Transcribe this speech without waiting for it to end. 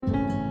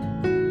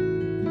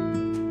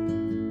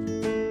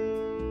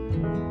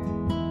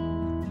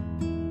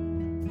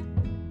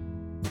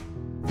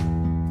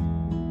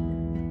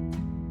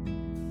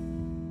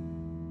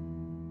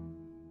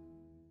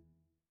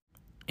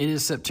It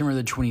is September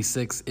the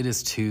 26th. It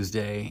is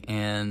Tuesday,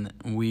 and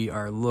we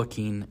are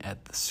looking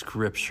at the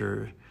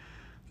scripture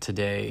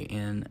today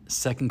in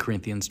 2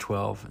 Corinthians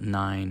 12,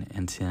 9,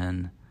 and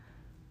 10.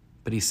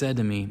 But he said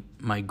to me,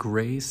 "My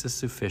grace is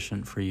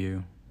sufficient for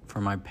you,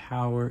 for my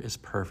power is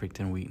perfect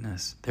in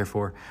weakness.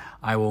 Therefore,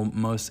 I will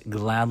most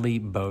gladly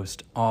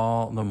boast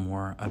all the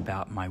more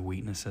about my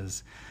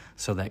weaknesses,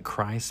 so that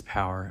Christ's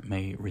power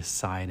may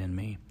reside in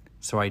me.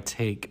 So I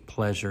take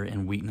pleasure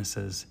in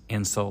weaknesses,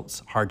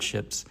 insults,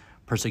 hardships,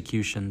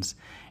 persecutions,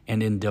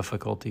 and in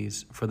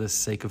difficulties for the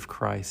sake of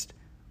Christ.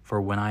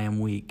 For when I am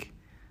weak,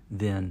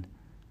 then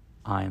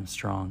I am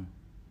strong."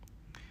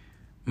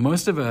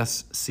 Most of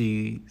us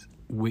see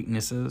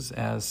weaknesses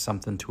as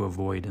something to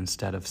avoid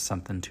instead of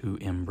something to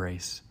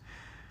embrace.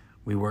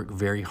 We work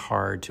very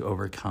hard to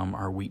overcome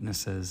our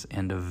weaknesses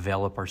and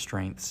develop our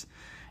strengths,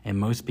 and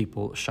most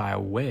people shy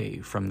away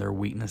from their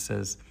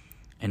weaknesses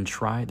and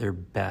try their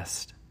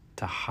best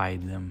to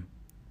hide them.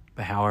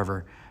 But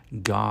however,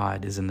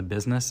 God is in the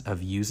business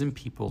of using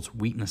people's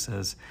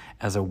weaknesses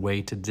as a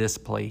way to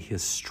display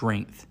his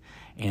strength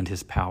and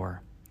his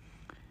power.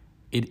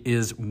 It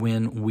is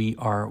when we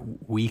are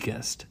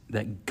weakest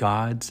that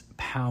God's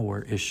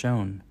power is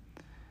shown,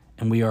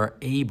 and we are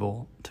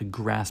able to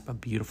grasp a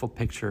beautiful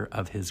picture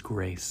of his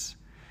grace.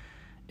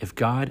 If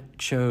God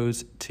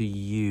chose to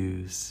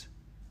use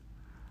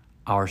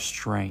our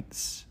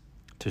strengths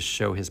to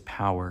show his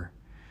power,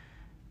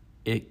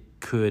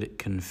 it could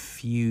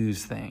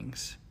confuse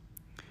things.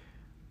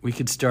 We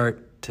could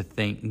start to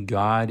think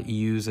God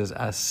uses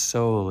us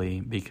solely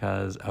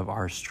because of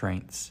our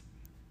strengths,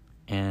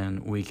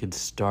 and we could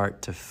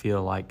start to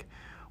feel like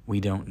we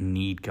don't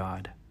need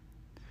God.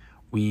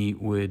 We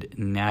would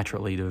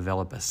naturally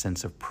develop a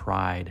sense of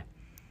pride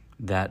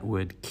that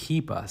would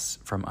keep us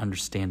from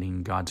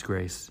understanding God's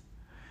grace.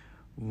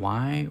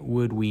 Why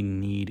would we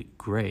need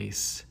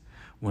grace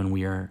when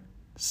we are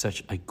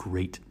such a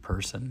great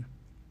person?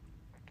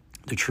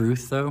 The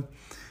truth, though,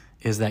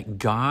 is that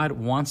God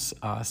wants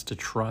us to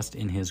trust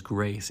in his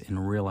grace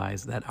and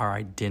realize that our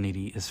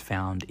identity is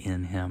found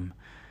in him.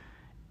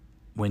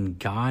 When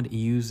God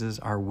uses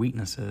our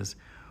weaknesses,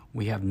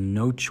 we have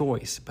no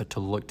choice but to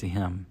look to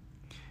him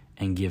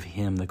and give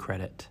him the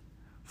credit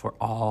for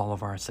all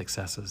of our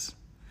successes.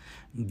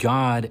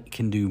 God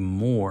can do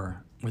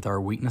more with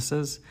our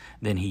weaknesses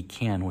than he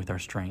can with our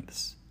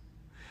strengths.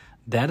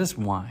 That is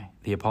why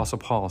the Apostle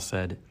Paul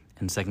said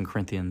in 2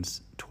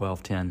 Corinthians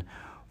 12:10,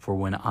 "For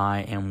when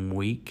I am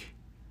weak,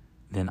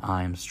 then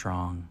I am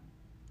strong."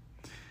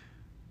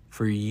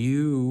 For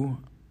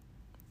you,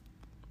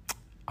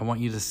 I want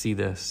you to see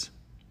this,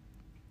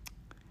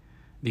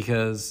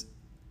 because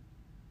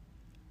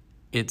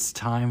it's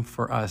time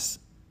for us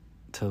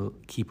to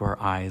keep our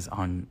eyes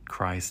on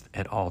Christ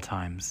at all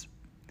times,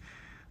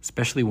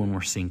 especially when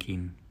we're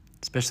sinking,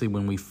 especially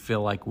when we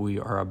feel like we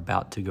are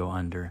about to go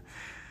under.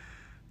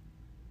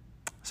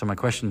 So my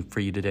question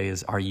for you today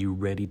is, are you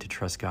ready to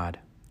trust God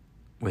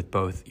with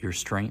both your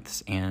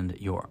strengths and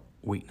your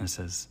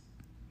weaknesses?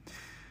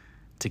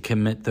 To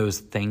commit those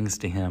things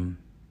to him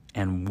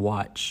and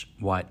watch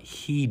what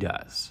he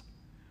does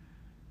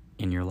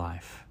in your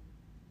life.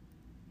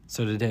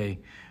 So today,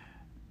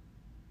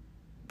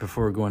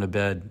 before going to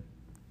bed,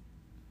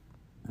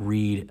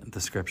 read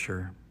the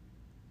scripture.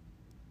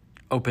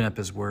 Open up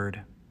his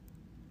word.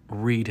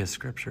 Read his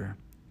scripture.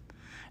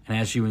 And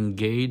as you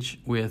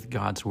engage with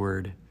God's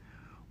word,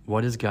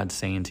 what is God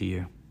saying to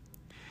you?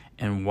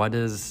 And what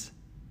is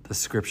the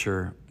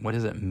scripture, what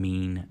does it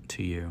mean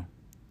to you?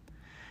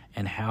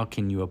 And how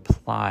can you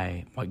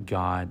apply what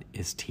God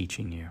is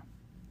teaching you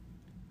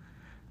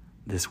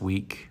this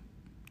week,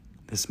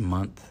 this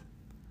month,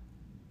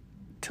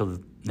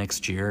 till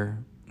next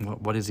year?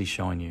 What is he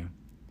showing you?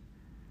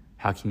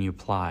 How can you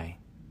apply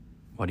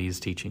what he is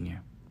teaching you?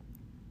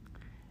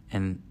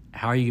 And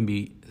how are you going to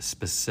be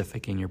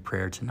specific in your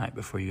prayer tonight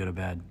before you go to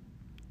bed?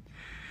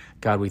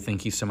 God, we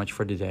thank you so much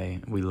for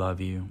today. We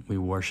love you. We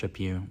worship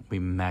you. We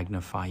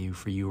magnify you,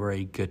 for you are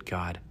a good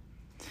God.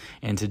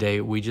 And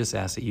today we just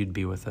ask that you'd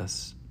be with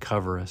us,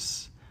 cover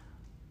us,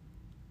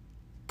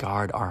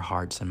 guard our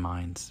hearts and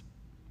minds.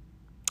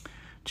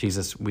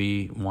 Jesus,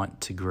 we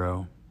want to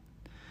grow,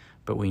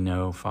 but we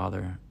know,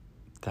 Father,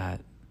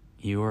 that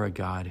you are a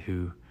God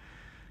who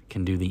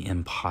can do the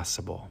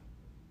impossible.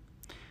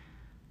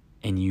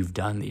 And you've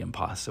done the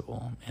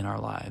impossible in our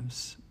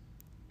lives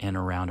and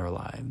around our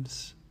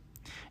lives.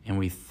 And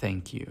we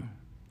thank you,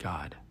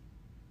 God.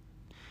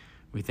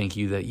 We thank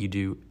you that you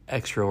do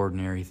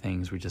extraordinary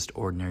things with just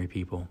ordinary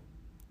people.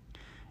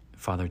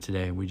 Father,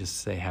 today we just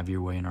say, have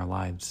your way in our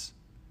lives,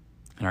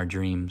 in our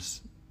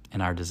dreams,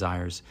 in our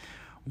desires.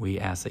 We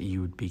ask that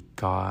you would be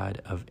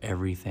God of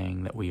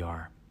everything that we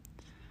are,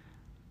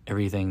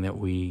 everything that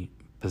we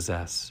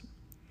possess,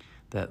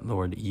 that,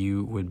 Lord,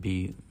 you would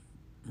be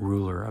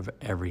ruler of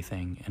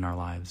everything in our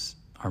lives,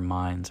 our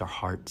minds, our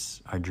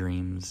hearts, our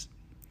dreams.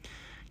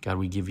 God,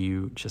 we give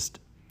you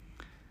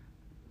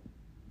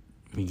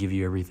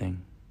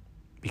everything,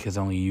 because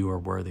only you are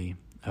worthy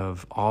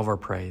of all of our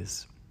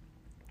praise,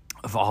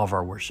 of all of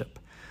our worship,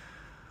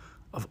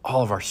 of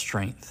all of our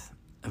strength,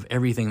 of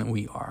everything that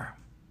we are,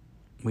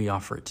 we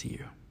offer it to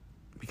you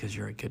because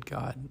you're a good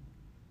God.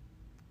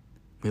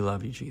 We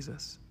love you,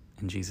 Jesus.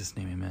 In Jesus'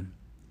 name, amen.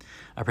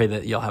 I pray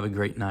that y'all have a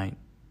great night.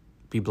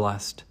 Be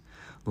blessed.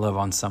 Love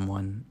on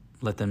someone.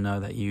 Let them know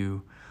that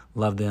you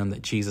love them,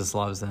 that Jesus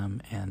loves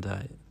them.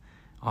 And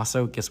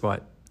also, guess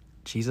what?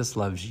 Jesus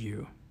loves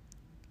you.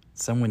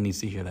 Someone needs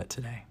to hear that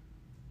today.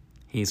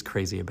 He's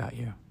crazy about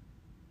you.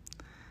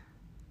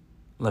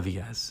 Love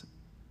you guys.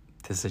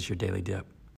 This is your Daily Dip.